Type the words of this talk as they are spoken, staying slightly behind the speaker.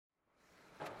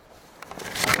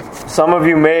Some of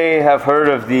you may have heard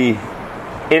of the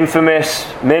infamous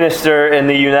minister in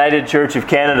the United Church of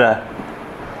Canada.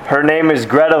 Her name is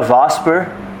Greta Vosper.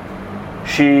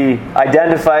 She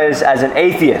identifies as an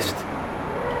atheist.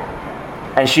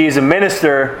 And she is a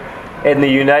minister in the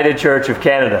United Church of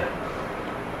Canada.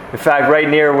 In fact, right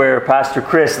near where Pastor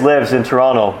Chris lives in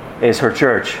Toronto is her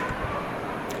church.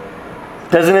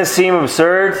 Doesn't it seem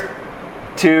absurd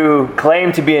to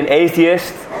claim to be an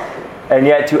atheist and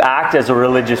yet to act as a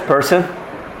religious person?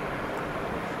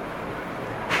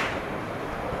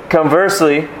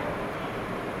 Conversely,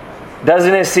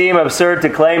 doesn't it seem absurd to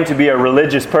claim to be a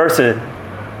religious person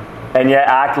and yet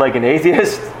act like an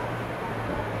atheist?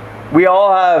 We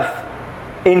all have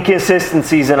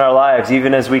inconsistencies in our lives,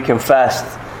 even as we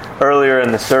confessed earlier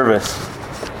in the service.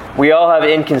 We all have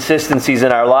inconsistencies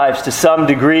in our lives to some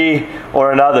degree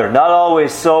or another. Not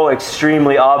always so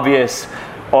extremely obvious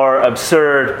or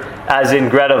absurd as in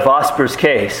Greta Vosper's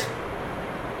case.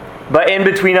 But in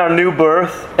between our new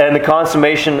birth and the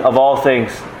consummation of all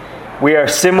things, we are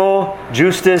simul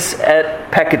justus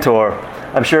et peccator.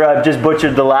 I'm sure I've just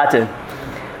butchered the Latin.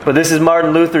 But this is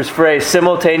Martin Luther's phrase,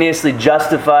 simultaneously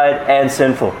justified and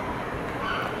sinful.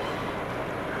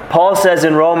 Paul says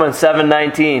in Romans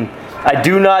 7:19, I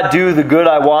do not do the good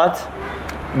I want,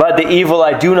 but the evil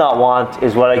I do not want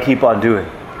is what I keep on doing.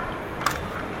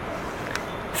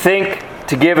 Think,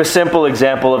 to give a simple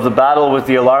example, of the battle with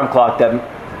the alarm clock that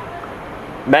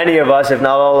many of us, if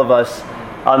not all of us,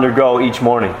 undergo each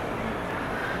morning.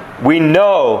 We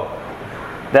know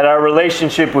that our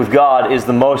relationship with God is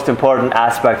the most important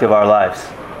aspect of our lives.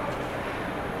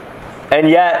 And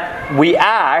yet, we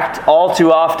act all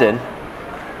too often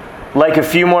like a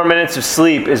few more minutes of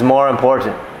sleep is more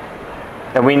important.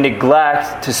 And we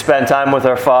neglect to spend time with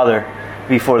our Father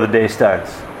before the day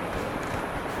starts.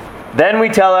 Then we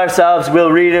tell ourselves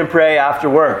we'll read and pray after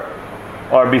work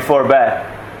or before bed.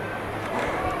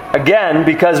 Again,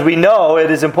 because we know it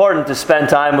is important to spend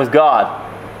time with God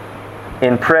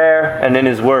in prayer and in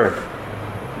His Word.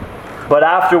 But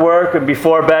after work and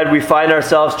before bed, we find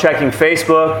ourselves checking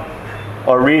Facebook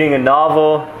or reading a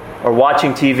novel or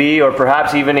watching TV or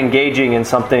perhaps even engaging in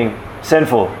something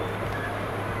sinful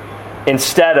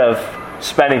instead of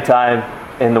spending time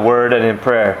in the Word and in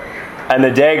prayer. And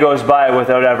the day goes by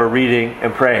without ever reading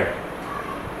and praying.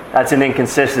 That's an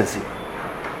inconsistency.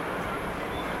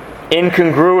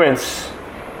 Incongruence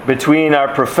between our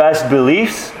professed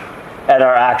beliefs and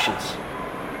our actions.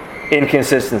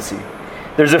 Inconsistency.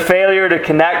 There's a failure to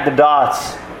connect the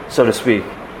dots, so to speak.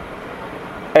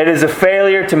 It is a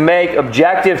failure to make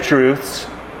objective truths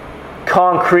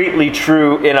concretely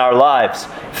true in our lives,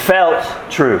 felt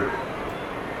true.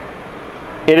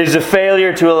 It is a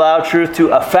failure to allow truth to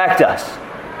affect us,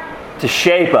 to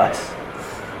shape us.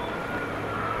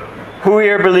 Who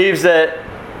here believes that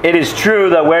it is true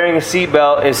that wearing a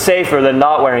seatbelt is safer than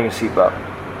not wearing a seatbelt?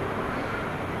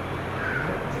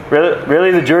 Really?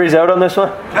 The jury's out on this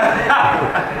one?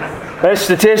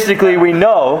 Statistically, we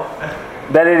know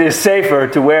that it is safer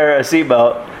to wear a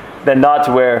seatbelt than not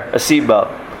to wear a seatbelt.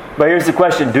 But here's the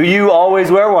question. Do you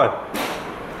always wear one?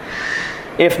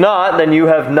 If not, then you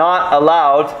have not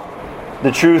allowed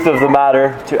the truth of the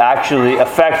matter to actually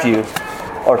affect you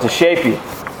or to shape you.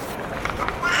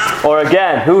 Or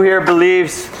again, who here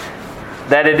believes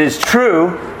that it is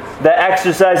true that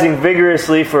exercising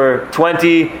vigorously for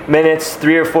 20 minutes,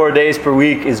 3 or 4 days per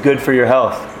week is good for your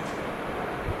health?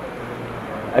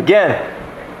 Again,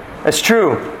 that's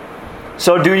true.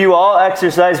 So do you all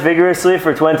exercise vigorously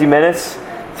for 20 minutes,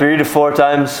 3 to 4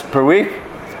 times per week?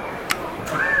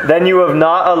 Then you have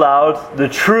not allowed the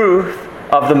truth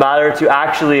of the matter to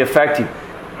actually affect you,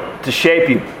 to shape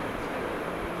you.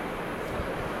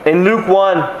 In Luke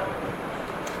 1,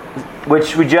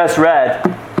 which we just read,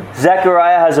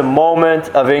 Zechariah has a moment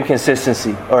of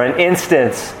inconsistency, or an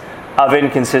instance of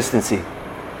inconsistency.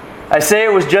 I say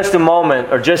it was just a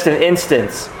moment, or just an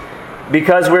instance,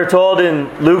 because we're told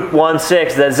in Luke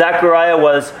 1:6 that Zechariah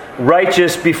was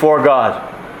righteous before God,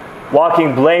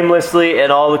 walking blamelessly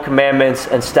in all the commandments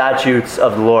and statutes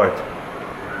of the Lord.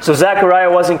 So Zechariah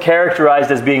wasn't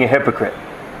characterized as being a hypocrite.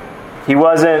 He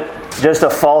wasn't just a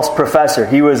false professor.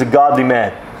 He was a godly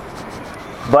man.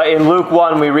 But in Luke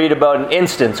 1, we read about an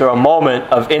instance or a moment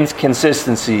of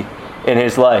inconsistency in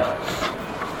his life.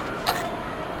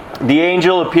 The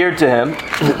angel appeared to him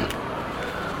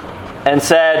and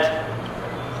said,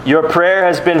 "Your prayer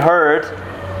has been heard."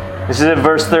 This is in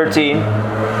verse 13.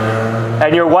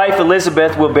 "And your wife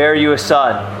Elizabeth will bear you a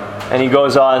son." And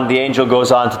the angel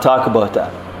goes on to talk about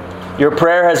that. Your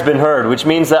prayer has been heard, which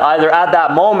means that either at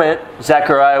that moment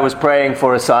Zechariah was praying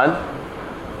for a son,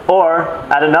 Or,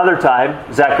 at another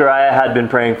time, Zechariah had been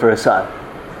praying for a son.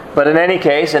 But in any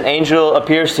case, an angel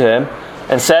appears to him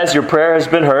and says, your prayer has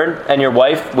been heard, and your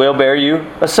wife will bear you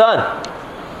a son.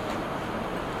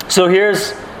 So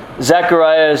here's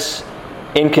Zechariah's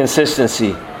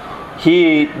inconsistency.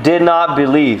 He did not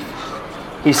believe.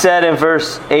 He said in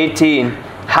verse 18,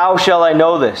 how shall I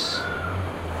know this?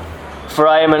 For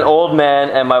I am an old man,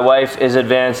 and my wife is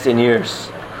advanced in years.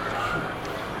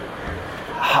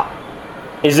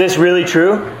 Is this really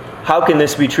true? How can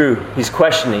this be true? He's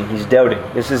questioning, he's doubting.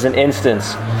 This is an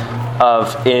instance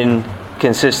of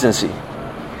inconsistency.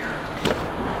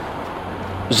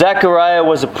 Zechariah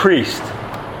was a priest.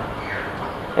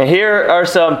 And here are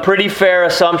some pretty fair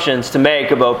assumptions to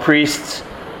make about priests,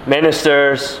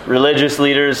 ministers, religious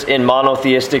leaders in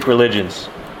monotheistic religions.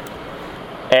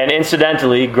 And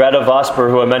incidentally, Greta Vosper,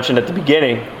 who I mentioned at the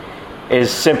beginning,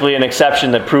 is simply an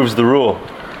exception that proves the rule.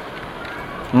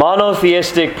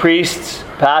 Monotheistic priests,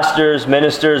 pastors,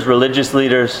 ministers, religious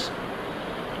leaders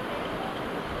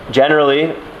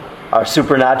generally are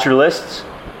supernaturalists.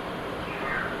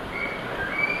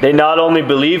 They not only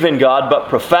believe in God, but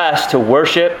profess to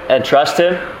worship and trust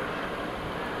Him.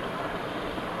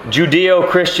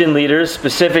 Judeo-Christian leaders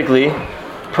specifically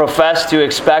profess to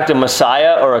expect a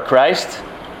Messiah or a Christ.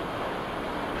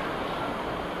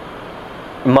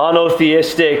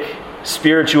 Monotheistic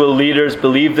spiritual leaders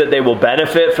believe that they will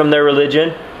benefit from their religion.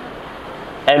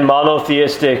 And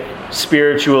monotheistic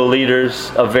spiritual leaders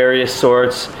of various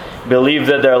sorts believe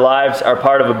that their lives are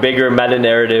part of a bigger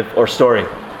meta-narrative or story.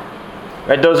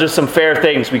 Right? Those are some fair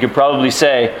things we could probably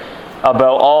say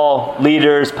about all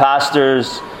leaders,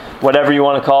 pastors, whatever you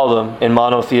want to call them, in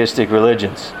monotheistic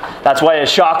religions. That's why it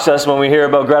shocks us when we hear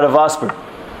about Greta Vosper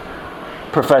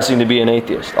professing to be an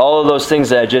atheist. All of those things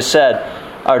that I just said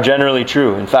are generally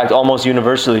true. In fact, almost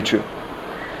universally true.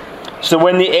 So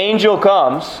when the angel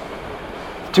comes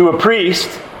to a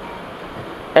priest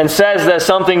and says that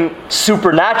something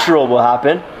supernatural will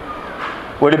happen,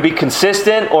 would it be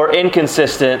consistent or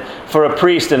inconsistent for a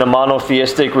priest in a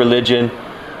monotheistic religion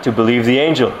to believe the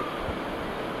angel?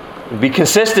 It would be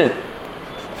consistent.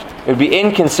 It would be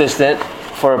inconsistent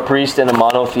for a priest in a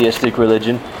monotheistic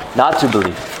religion not to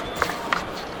believe.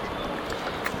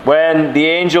 When the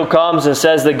angel comes and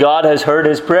says that God has heard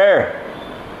his prayer,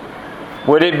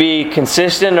 would it be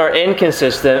consistent or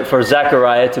inconsistent for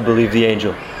Zechariah to believe the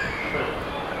angel?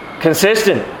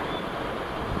 Consistent.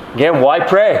 Again, why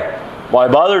pray? Why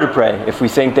bother to pray if we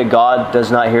think that God does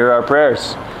not hear our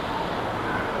prayers?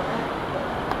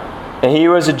 And he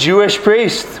was a Jewish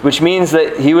priest, which means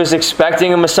that he was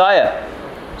expecting a Messiah.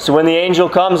 So when the angel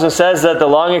comes and says that the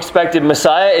long-expected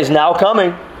Messiah is now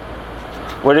coming,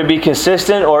 would it be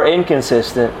consistent or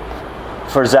inconsistent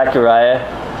for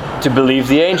Zechariah to believe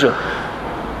the angel?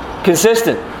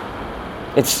 Consistent.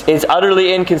 It's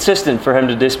utterly inconsistent for him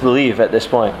to disbelieve at this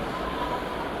point.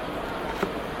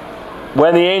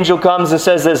 When the angel comes and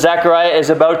says that Zechariah is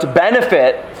about to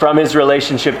benefit from his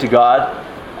relationship to God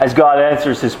as God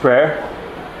answers his prayer,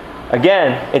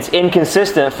 again, it's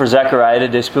inconsistent for Zechariah to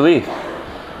disbelieve.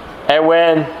 And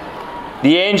when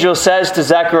the angel says to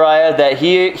Zechariah that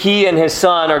he and his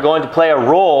son are going to play a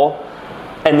role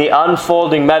in the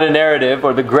unfolding meta-narrative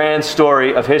or the grand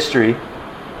story of history,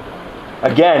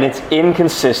 again, it's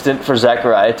inconsistent for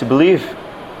Zechariah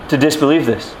to disbelieve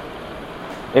this.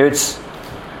 It's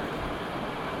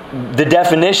the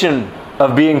definition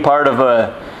of being part of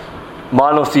a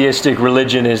monotheistic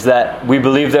religion is that we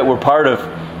believe that we're part of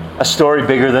a story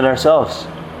bigger than ourselves.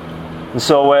 And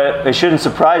so it shouldn't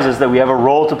surprise us that we have a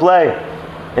role to play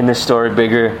in this story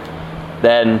bigger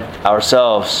than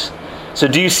ourselves. So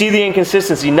do you see the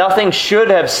inconsistency? Nothing should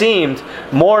have seemed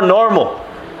more normal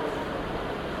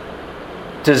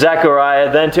to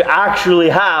Zechariah than to actually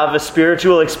have a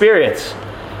spiritual experience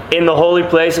in the holy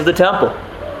place of the temple.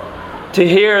 To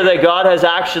hear that God has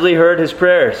actually heard his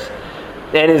prayers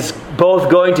and is both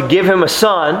going to give him a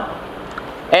son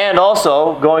and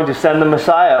also going to send the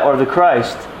Messiah or the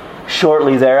Christ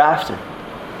shortly thereafter.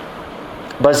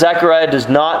 But Zechariah does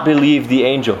not believe the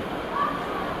angel.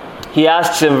 He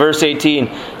asks in verse 18,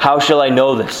 "How shall I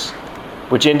know this?"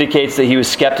 which indicates that he was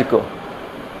skeptical.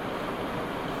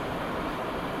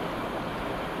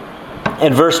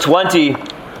 And verse 20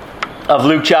 of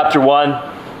Luke chapter 1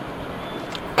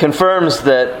 confirms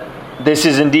that this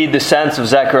is indeed the sense of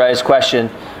Zechariah's question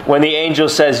when the angel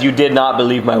says, "You did not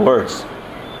believe my words."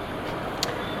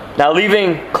 Now,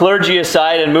 leaving clergy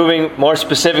aside and moving more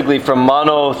specifically from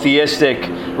monotheistic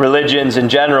religions in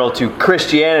general to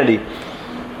Christianity,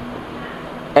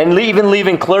 and even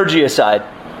leaving clergy aside,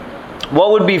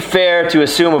 what would be fair to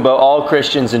assume about all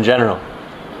Christians in general?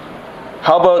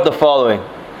 How about the following?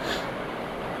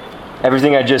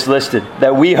 everything I just listed,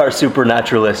 that we are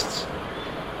supernaturalists.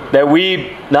 That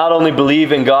we not only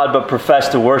believe in God, but profess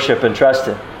to worship and trust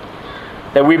Him.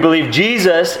 That we believe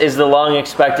Jesus is the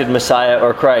long-expected Messiah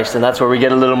or Christ, and that's where we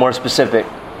get a little more specific.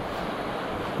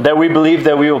 That we believe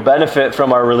that we will benefit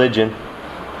from our religion,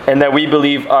 and that we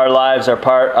believe our lives are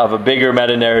part of a bigger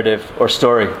meta-narrative or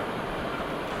story.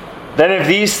 Then if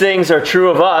these things are true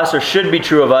of us, or should be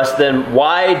true of us, then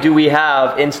why do we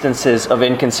have instances of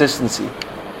inconsistency,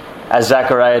 as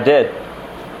Zechariah did?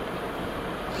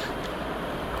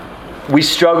 We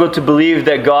struggle to believe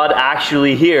that God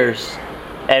actually hears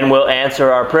and will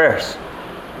answer our prayers.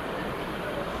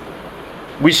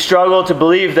 We struggle to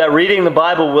believe that reading the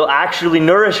Bible will actually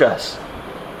nourish us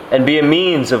and be a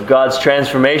means of God's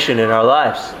transformation in our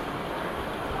lives.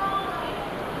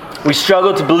 We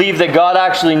struggle to believe that God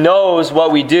actually knows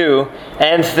what we do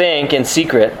and think in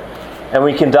secret, and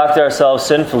we conduct ourselves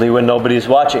sinfully when nobody's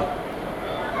watching.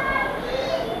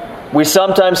 We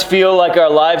sometimes feel like our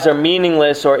lives are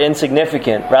meaningless or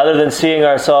insignificant, rather than seeing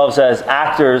ourselves as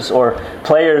actors or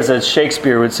players, as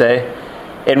Shakespeare would say,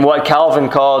 in what Calvin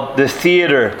called the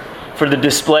theater for the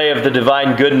display of the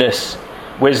divine goodness,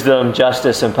 wisdom,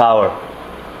 justice, and power,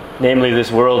 namely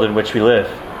this world in which we live.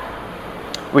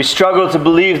 We struggle to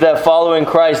believe that following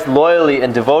Christ loyally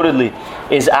and devotedly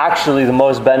is actually the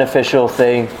most beneficial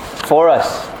thing for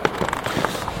us.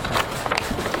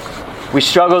 We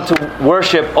struggle to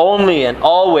worship only and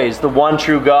always the one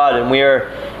true God, and we are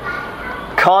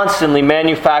constantly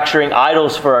manufacturing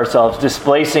idols for ourselves,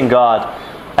 displacing God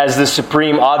as the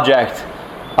supreme object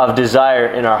of desire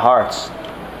in our hearts.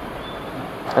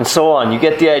 And so on. You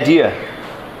get the idea.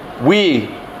 We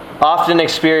often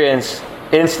experience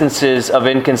instances of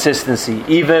inconsistency,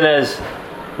 even as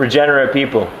regenerate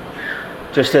people,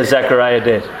 just as Zechariah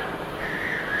did.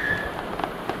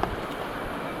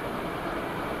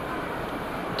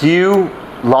 Do you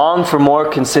long for more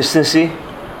consistency?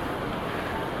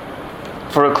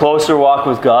 For a closer walk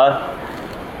with God?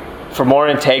 For more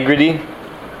integrity?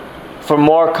 For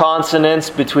more consonance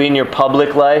between your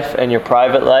public life and your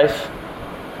private life?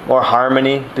 More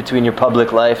harmony between your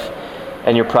public life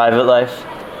and your private life?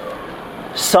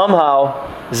 Somehow,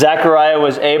 Zechariah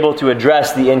was able to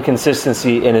address the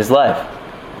inconsistency in his life.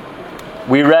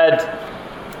 We read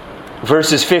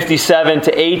verses 57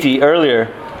 to 80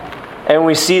 earlier, and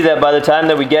we see that by the time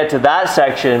that we get to that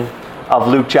section of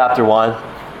Luke chapter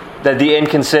 1, that the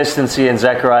inconsistency in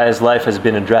Zechariah's life has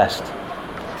been addressed.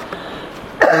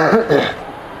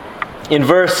 In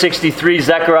verse 63,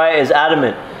 Zechariah is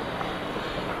adamant.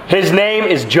 His name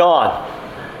is John.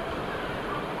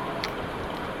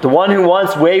 The one who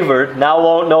once wavered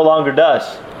now no longer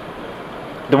does.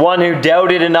 The one who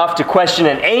doubted enough to question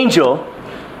an angel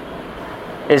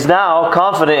is now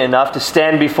confident enough to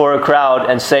stand before a crowd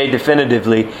and say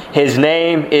definitively, his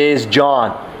name is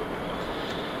John.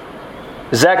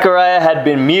 Zechariah had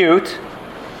been mute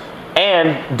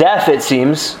and deaf, it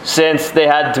seems, since they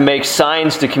had to make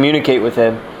signs to communicate with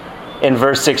him in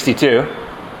verse 62.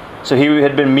 So he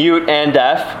had been mute and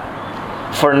deaf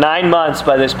for 9 months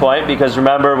by this point, because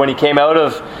remember, when he came out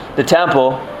of the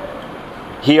temple,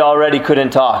 he already couldn't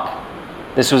talk.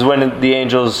 This was when the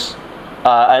angel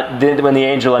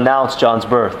announced John's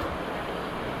birth.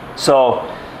 So,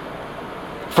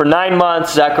 for 9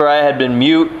 months, Zechariah had been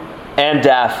mute and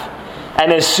deaf.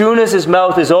 And as soon as his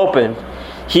mouth is opened,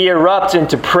 he erupts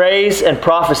into praise and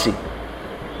prophecy.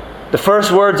 The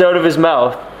first words out of his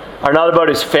mouth are not about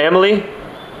his family,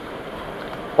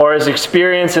 or his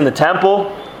experience in the temple,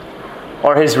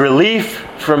 or his relief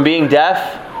from being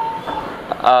deaf,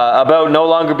 about no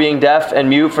longer being deaf and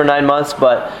mute for 9 months,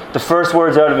 but the first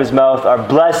words out of his mouth are,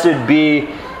 "Blessed be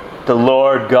the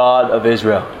Lord God of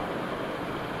Israel."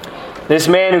 This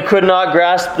man who could not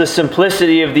grasp the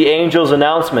simplicity of the angel's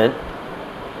announcement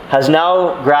has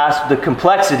now grasped the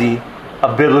complexity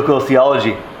of biblical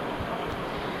theology.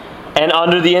 And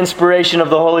under the inspiration of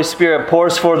the Holy Spirit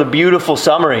pours forth a beautiful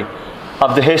summary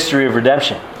of the history of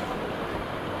redemption.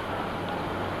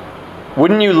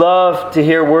 Wouldn't you love to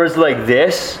hear words like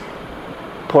this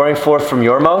pouring forth from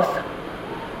your mouth?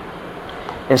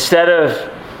 Instead of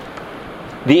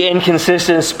the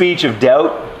inconsistent speech of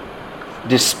doubt,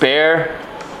 despair,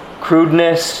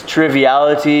 crudeness,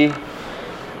 triviality,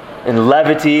 and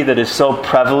levity that is so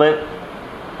prevalent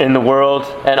in the world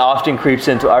and often creeps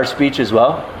into our speech as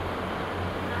well.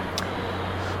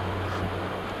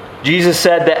 Jesus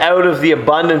said that out of the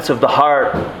abundance of the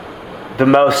heart, the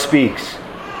mouth speaks.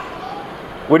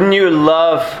 Wouldn't you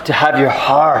love to have your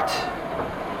heart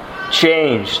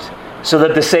changed so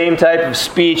that the same type of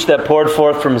speech that poured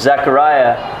forth from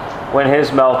Zechariah when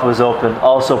his mouth was open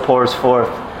also pours forth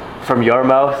from your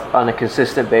mouth on a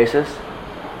consistent basis?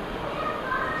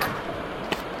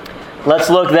 Let's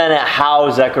look then at how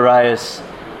Zechariah's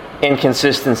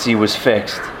inconsistency was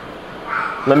fixed.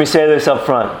 Let me say this up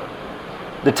front.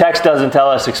 The text doesn't tell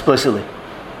us explicitly.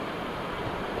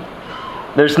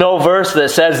 There's no verse that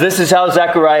says this is how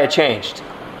Zechariah changed.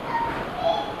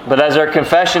 But as our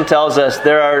confession tells us,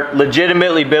 there are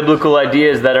legitimately biblical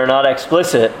ideas that are not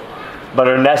explicit, but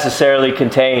are necessarily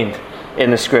contained in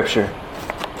the Scripture.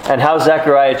 And how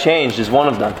Zechariah changed is one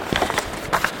of them.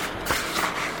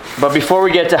 But before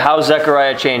we get to how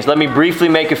Zechariah changed, let me briefly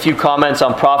make a few comments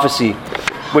on prophecy,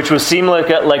 which will seem like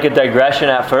a digression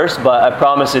at first, but I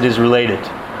promise it is related.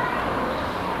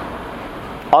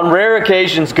 On rare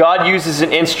occasions, God uses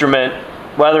an instrument,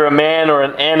 whether a man or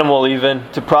an animal even,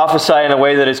 to prophesy in a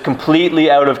way that is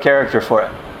completely out of character for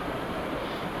it.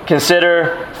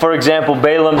 Consider, for example,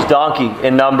 Balaam's donkey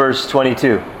in Numbers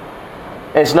 22.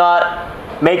 It's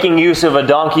not making use of a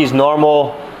donkey's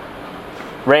normal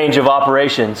range of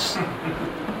operations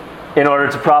in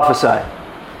order to prophesy.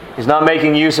 He's not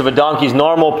making use of a donkey's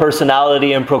normal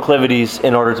personality and proclivities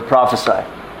in order to prophesy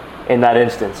in that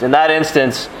instance. In that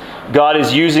instance, God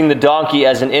is using the donkey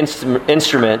as an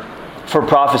instrument for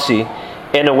prophecy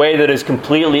in a way that is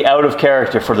completely out of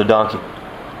character for the donkey.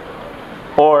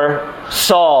 Or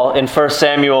Saul in 1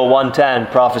 Samuel 1:10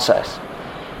 prophesies.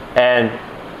 And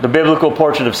the biblical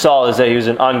portrait of Saul is that he was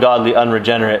an ungodly,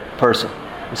 unregenerate person.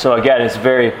 And so again, it's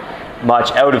very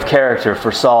much out of character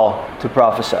for Saul to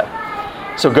prophesy.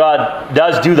 So God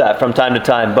does do that from time to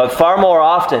time. But far more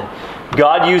often,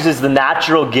 God uses the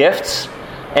natural gifts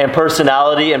and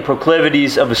personality and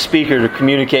proclivities of a speaker to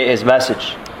communicate his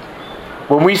message.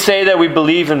 When we say that we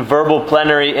believe in verbal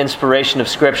plenary inspiration of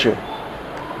Scripture,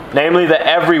 namely that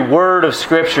every word of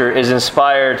Scripture is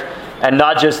inspired and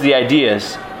not just the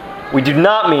ideas, we do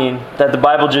not mean that the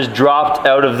Bible just dropped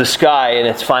out of the sky in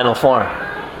its final form.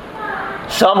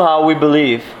 Somehow we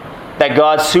believe that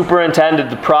God superintended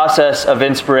the process of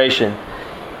inspiration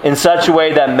in such a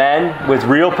way that men with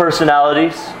real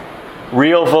personalities,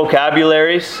 real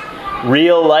vocabularies,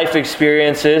 real life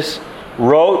experiences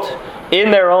wrote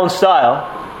in their own style,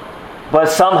 but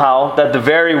somehow that the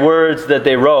very words that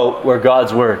they wrote were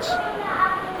God's words.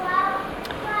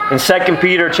 In 2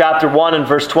 Peter chapter 1 and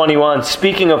verse 21,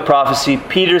 speaking of prophecy,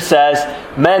 Peter says,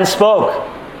 men spoke.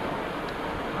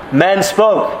 Men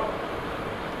spoke.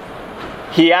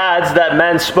 He adds that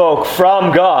men spoke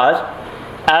from God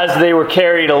as they were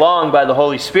carried along by the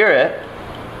Holy Spirit,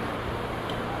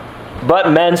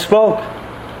 but men spoke.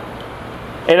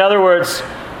 In other words,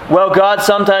 while God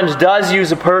sometimes does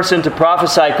use a person to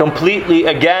prophesy completely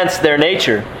against their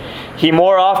nature, He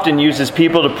more often uses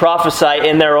people to prophesy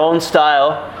in their own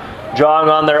style, drawing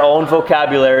on their own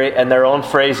vocabulary and their own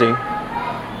phrasing,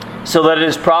 so that it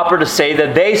is proper to say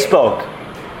that they spoke,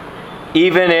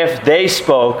 even if they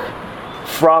spoke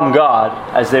from God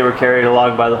as they were carried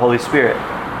along by the Holy Spirit.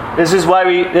 This is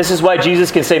why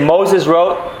Jesus can say Moses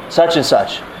wrote such and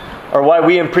such, or why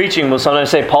we in preaching will sometimes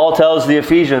say Paul tells the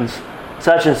Ephesians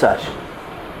such and such,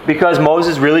 because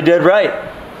Moses really did write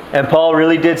and Paul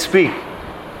really did speak.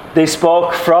 They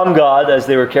spoke from God as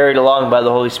they were carried along by the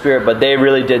Holy Spirit, but they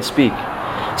really did speak.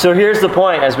 So here's the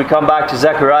point as we come back to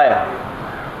Zechariah.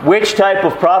 Which type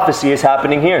of prophecy is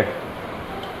happening here?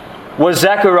 Was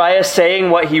Zechariah saying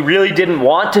what he really didn't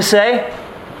want to say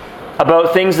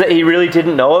about things that he really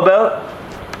didn't know about?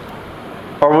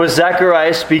 Or was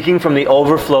Zechariah speaking from the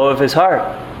overflow of his heart,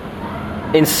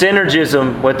 in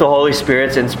synergism with the Holy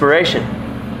Spirit's inspiration?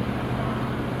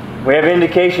 We have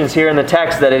indications here in the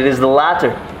text that it is the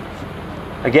latter.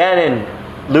 Again, in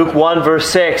Luke 1 verse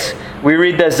 6, we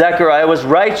read that Zechariah was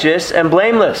righteous and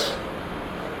blameless.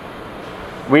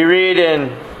 We read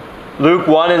in Luke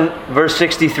 1 and verse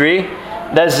 63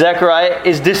 that Zechariah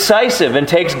is decisive and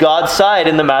takes God's side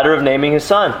in the matter of naming his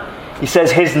son. He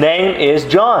says his name is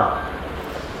John.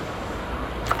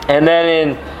 And then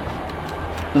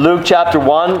in Luke chapter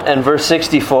 1 and verse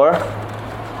 64,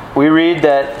 we read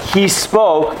that he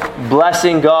spoke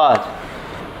blessing God,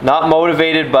 not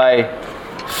motivated by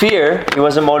fear. He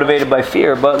wasn't motivated by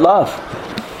fear, but love.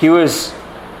 He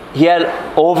had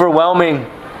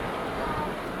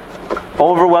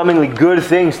overwhelmingly good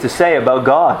things to say about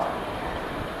God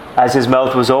as his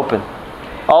mouth was open.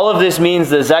 All of this means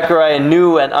that Zechariah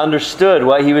knew and understood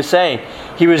what he was saying.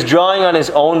 He was drawing on his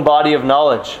own body of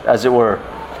knowledge, as it were.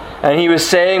 And he was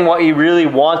saying what he really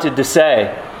wanted to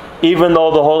say, even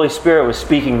though the Holy Spirit was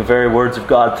speaking the very words of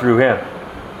God through him.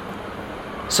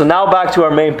 So now back to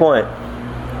our main point.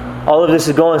 All of this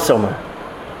is going somewhere.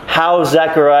 How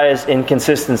Zechariah's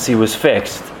inconsistency was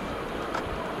fixed.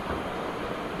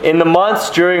 In the months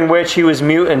during which he was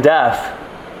mute and deaf,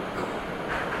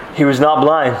 he was not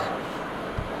blind.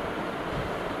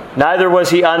 Neither was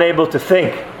he unable to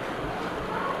think.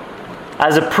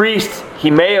 As a priest,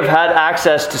 he may have had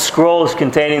access to scrolls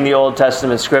containing the Old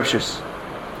Testament scriptures.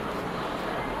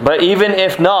 But even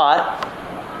if not,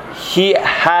 he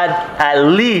had at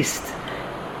least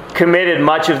committed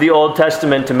much of the Old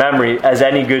Testament to memory, as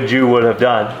any good Jew would have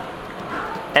done,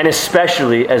 and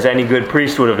especially as any good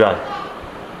priest would have done.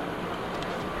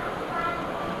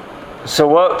 So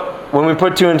when we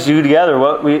put two and two together,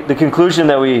 the conclusion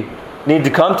that we need to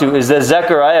come to is that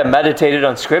Zechariah meditated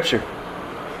on Scripture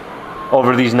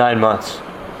over these 9 months.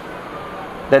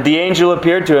 That the angel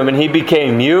appeared to him and he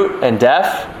became mute and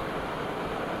deaf,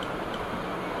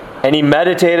 and he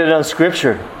meditated on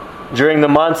Scripture during the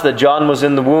months that John was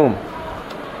in the womb,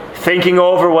 thinking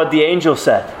over what the angel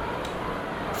said,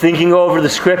 thinking over the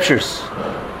Scriptures,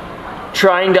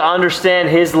 trying to understand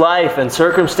his life and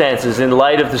circumstances in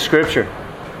light of the Scripture.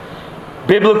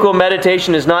 Biblical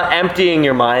meditation is not emptying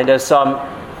your mind as some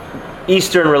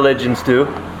Eastern religions do,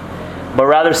 but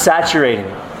rather saturating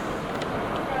it.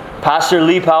 Pastor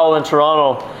Lee Powell in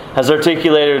Toronto has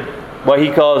articulated what he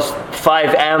calls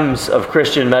 5 M's of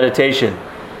Christian meditation.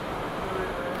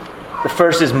 The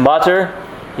first is mutter.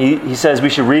 He says we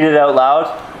should read it out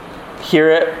loud, hear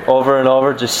it over and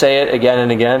over, just say it again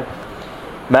and again.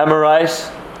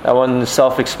 Memorize, that one is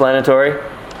self-explanatory.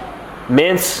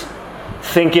 Mince,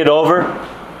 think it over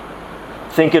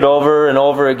and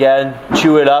over again,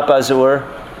 chew it up as it were.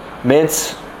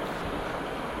 Mince.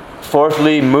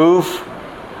 Fourthly, move.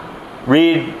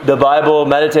 Read the Bible,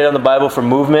 meditate on the Bible for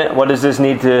movement. How does this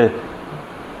need to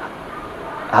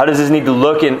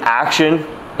look in action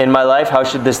in my life? How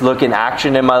should this look in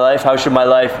action in my life? How should my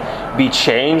life be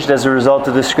changed as a result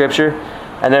of this Scripture?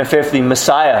 And then fifthly,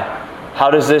 Messiah. How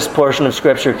does this portion of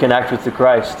Scripture connect with the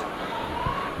Christ?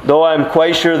 Though I'm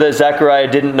quite sure that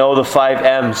Zechariah didn't know the 5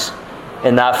 M's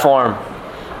in that form,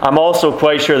 I'm also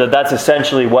quite sure that that's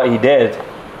essentially what he did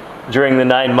during the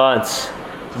 9 months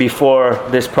before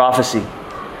this prophecy.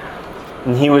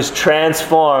 And he was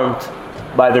transformed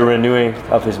by the renewing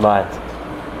of his mind.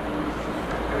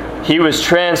 He was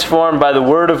transformed by the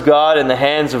Word of God in the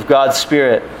hands of God's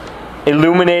Spirit,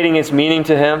 illuminating its meaning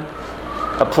to him,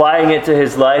 applying it to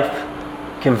his life,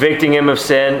 convicting him of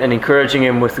sin, and encouraging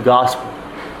him with the gospel.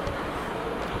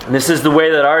 And this is the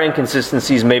way that our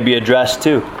inconsistencies may be addressed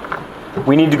too.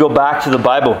 We need to go back to the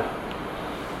Bible.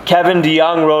 Kevin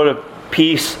DeYoung wrote a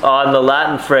piece on the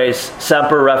Latin phrase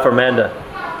semper reformanda,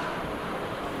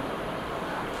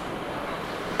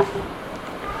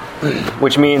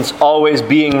 which means always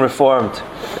being reformed.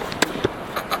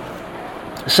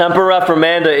 Semper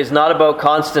reformanda is not about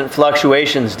constant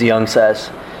fluctuations, DeYoung says,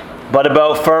 but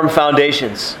about firm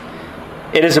foundations.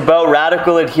 It is about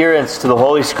radical adherence to the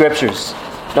Holy Scriptures,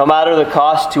 no matter the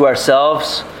cost to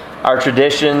ourselves, our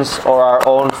traditions, or our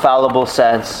own fallible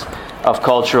sense of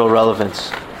cultural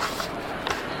relevance.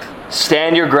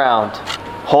 Stand your ground,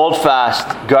 hold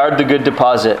fast, guard the good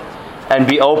deposit, and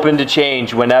be open to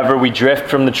change whenever we drift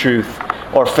from the truth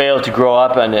or fail to grow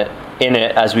up in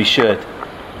it as we should.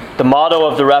 The motto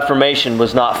of the Reformation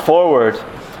was not forward,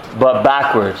 but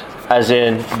backward, as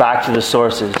in back to the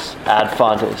sources, ad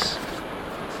fontes.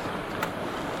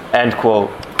 End quote.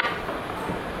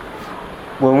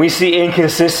 When we see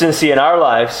inconsistency in our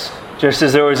lives, just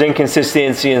as there was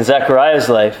inconsistency in Zechariah's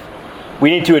life,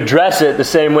 we need to address it the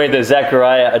same way that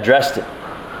Zechariah addressed it.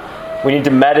 We need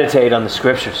to meditate on the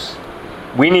Scriptures.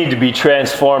 We need to be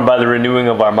transformed by the renewing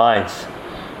of our minds.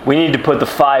 We need to put the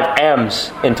 5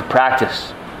 M's into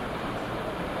practice.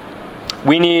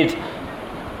 We need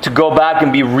to go back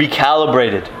and be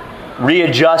recalibrated,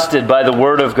 readjusted by the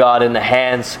Word of God in the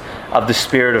hands of the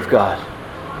Spirit of God.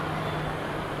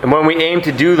 And when we aim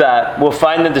to do that, we'll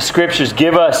find that the Scriptures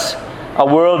give us a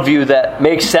worldview that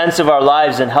makes sense of our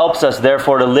lives and helps us,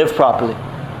 therefore, to live properly.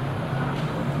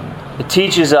 It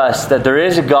teaches us that there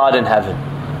is a God in heaven,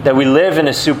 that we live in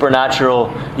a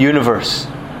supernatural universe.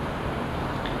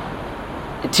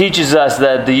 It teaches us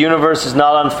that the universe is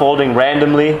not unfolding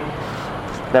randomly,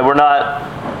 that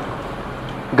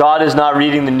God is not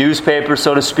reading the newspaper,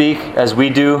 so to speak, as we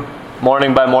do,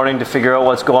 morning by morning, to figure out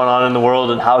what's going on in the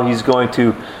world and how He's going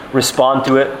to respond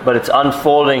to it, but it's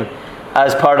unfolding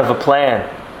as part of a plan,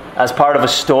 as part of a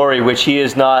story which He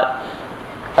is not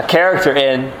a character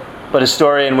in, but a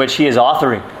story in which He is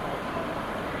authoring.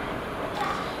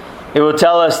 It will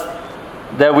tell us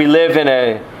that we live in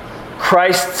a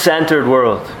Christ-centered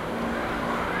world.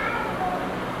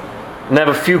 And I have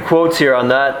a few quotes here on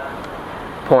that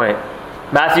point.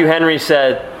 Matthew Henry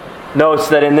notes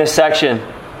that in this section,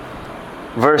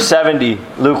 verse 70,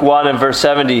 Luke 1 and verse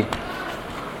 70,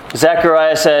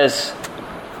 Zechariah says,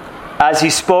 as he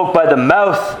spoke by the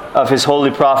mouth of his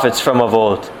holy prophets from of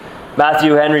old.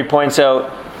 Matthew Henry points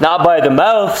out, not by the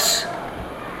mouths,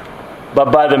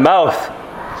 but by the mouth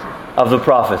of the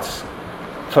prophets.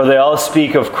 For they all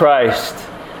speak of Christ,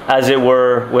 as it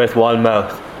were, with one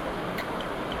mouth.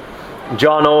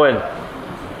 John Owen,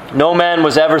 no man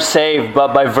was ever saved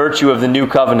but by virtue of the new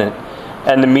covenant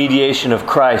and the mediation of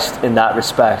Christ in that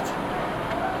respect.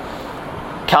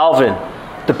 Calvin,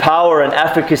 the power and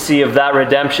efficacy of that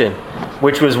redemption,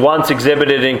 which was once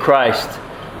exhibited in Christ,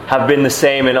 have been the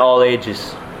same in all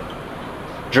ages.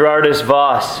 Gerardus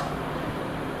Voss,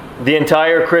 the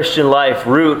entire Christian life,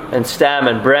 root and stem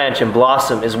and branch and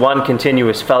blossom, is one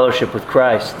continuous fellowship with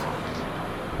Christ.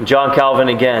 John Calvin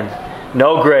again,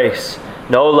 no grace,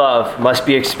 no love must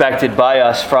be expected by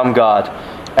us from God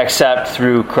except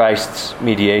through Christ's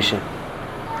mediation.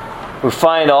 We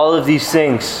find all of these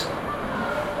things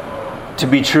to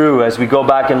be true as we go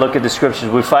back and look at the Scriptures.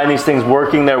 We find these things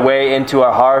working their way into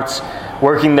our hearts,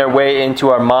 working their way into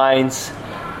our minds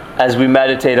as we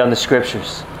meditate on the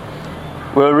Scriptures.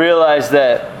 We'll realize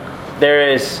that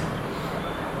there is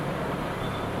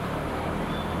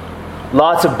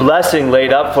lots of blessing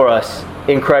laid up for us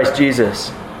in Christ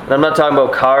Jesus. And I'm not talking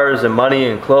about cars and money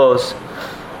and clothes.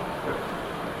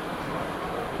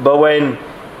 But when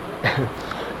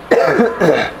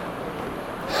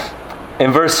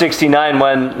in verse 69,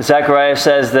 when Zechariah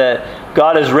says that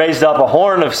God has raised up a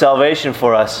horn of salvation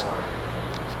for us,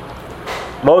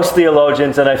 most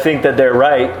theologians, and I think that they're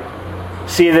right,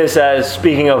 see this as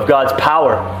speaking of God's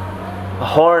power. A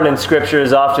horn in Scripture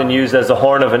is often used as the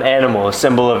horn of an animal, a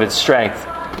symbol of its strength.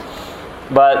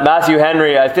 But Matthew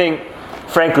Henry, I think,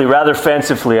 frankly, rather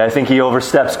fancifully, I think he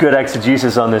oversteps good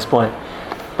exegesis on this point.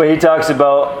 But he talks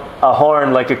about a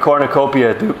horn like a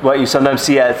cornucopia, what you sometimes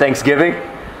see at Thanksgiving,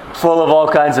 full of all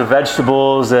kinds of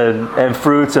vegetables and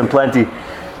fruits and plenty.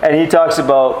 And he talks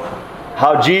about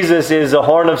how Jesus is a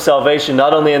horn of salvation,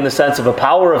 not only in the sense of a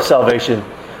power of salvation,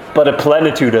 but a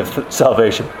plenitude of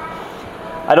salvation.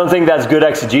 I don't think that's good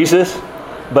exegesis,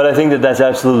 but I think that that's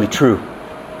absolutely true.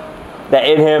 That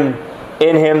in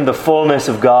Him the fullness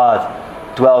of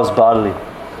God dwells bodily.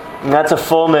 And that's a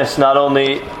fullness not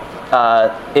only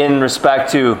in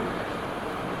respect to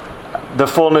the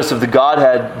fullness of the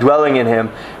Godhead dwelling in Him,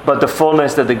 but the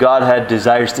fullness that the Godhead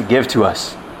desires to give to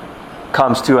us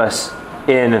comes to us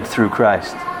in and through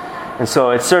Christ. And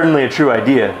so it's certainly a true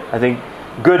idea. I think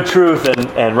good truth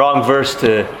and wrong verse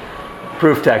to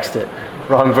proof text it,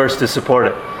 wrong verse to support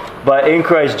it. But in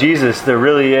Christ Jesus, there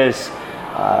really is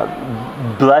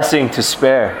blessing to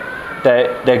spare.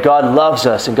 That God loves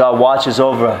us and God watches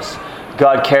over us.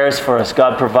 God cares for us.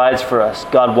 God provides for us.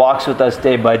 God walks with us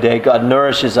day by day. God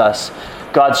nourishes us.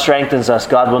 God strengthens us.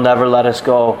 God will never let us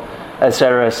go,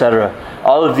 etc., etc.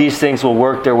 All of these things will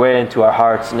work their way into our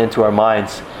hearts and into our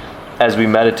minds as we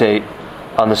meditate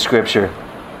on the Scripture.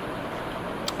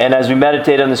 And as we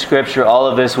meditate on the Scripture, all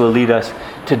of this will lead us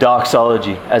to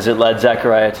doxology, as it led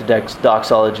Zechariah to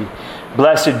doxology.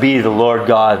 Blessed be the Lord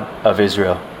God of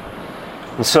Israel.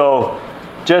 And so,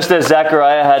 just as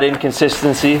Zechariah had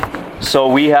inconsistency, so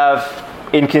we have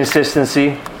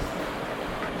inconsistency.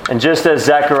 And just as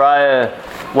Zechariah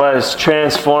was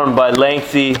transformed by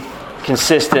lengthy,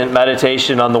 consistent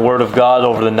meditation on the Word of God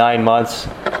over the 9 months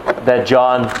that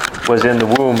John was in the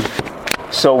womb,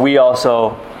 so we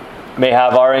also may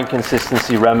have our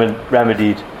inconsistency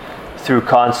remedied through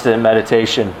constant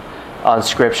meditation on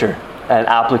Scripture and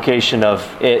application of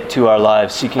it to our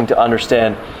lives, seeking to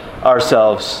understand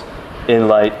ourselves in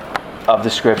light of the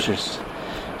Scriptures.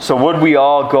 So would we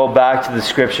all go back to the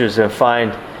Scriptures and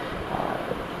find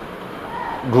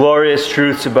glorious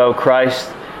truths about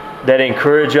Christ that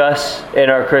encourage us in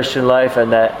our Christian life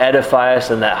and that edify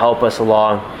us and that help us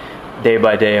along day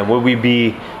by day? And would we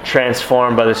be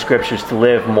transformed by the Scriptures to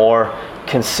live more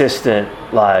consistent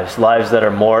lives that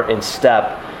are more in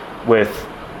step with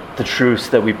the truths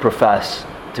that we profess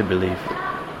to believe?